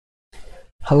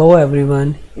Hello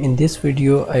everyone, in this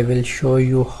video I will show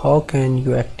you how can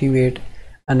you activate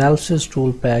Analysis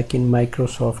ToolPack in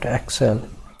Microsoft Excel.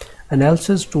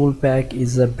 Analysis ToolPack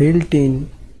is a built-in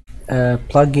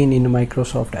plugin in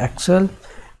Microsoft Excel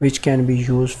which can be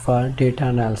used for data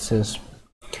analysis,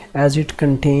 as it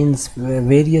contains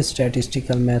various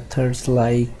statistical methods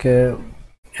like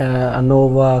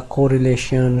ANOVA,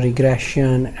 correlation,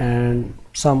 regression and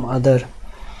some other.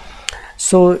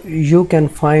 So you can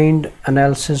find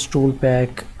Analysis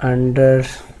ToolPack under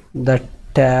the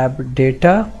tab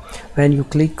Data. When you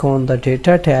click on the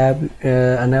Data tab,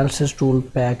 Analysis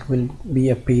ToolPack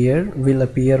will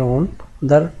appear on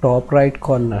the top right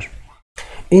corner.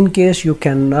 In case you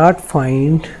cannot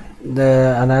find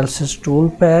the Analysis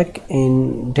ToolPack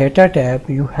in Data tab,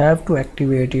 you have to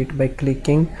activate it by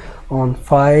clicking on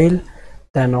File,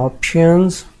 then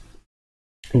Options,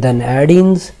 then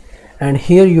Add-ins, and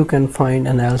here you can find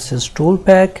Analysis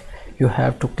ToolPack. You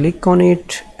have to click on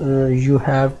it. You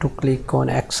have to click on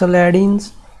Excel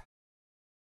add-ins,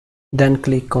 then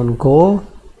click on Go.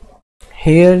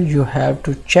 Here you have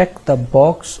to check the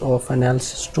box of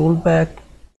Analysis ToolPack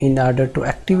in order to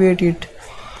activate it.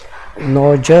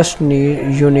 Now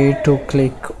you need to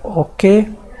click OK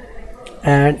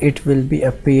and it will be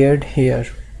appeared here.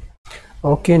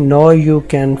 Okay, now you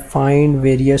can find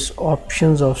various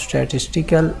options of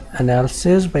statistical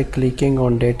analysis by clicking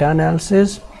on data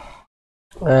analysis.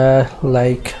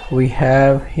 Like we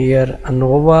have here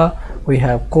ANOVA, we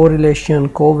have correlation,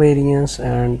 covariance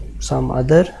and some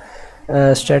other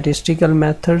statistical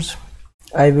methods.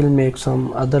 I will make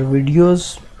some other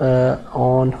videos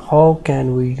on how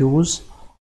can we use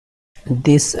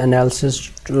this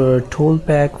Analysis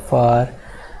ToolPack for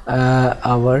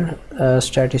our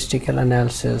statistical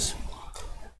analysis.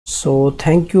 So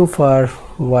thank you for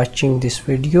watching this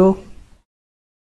video.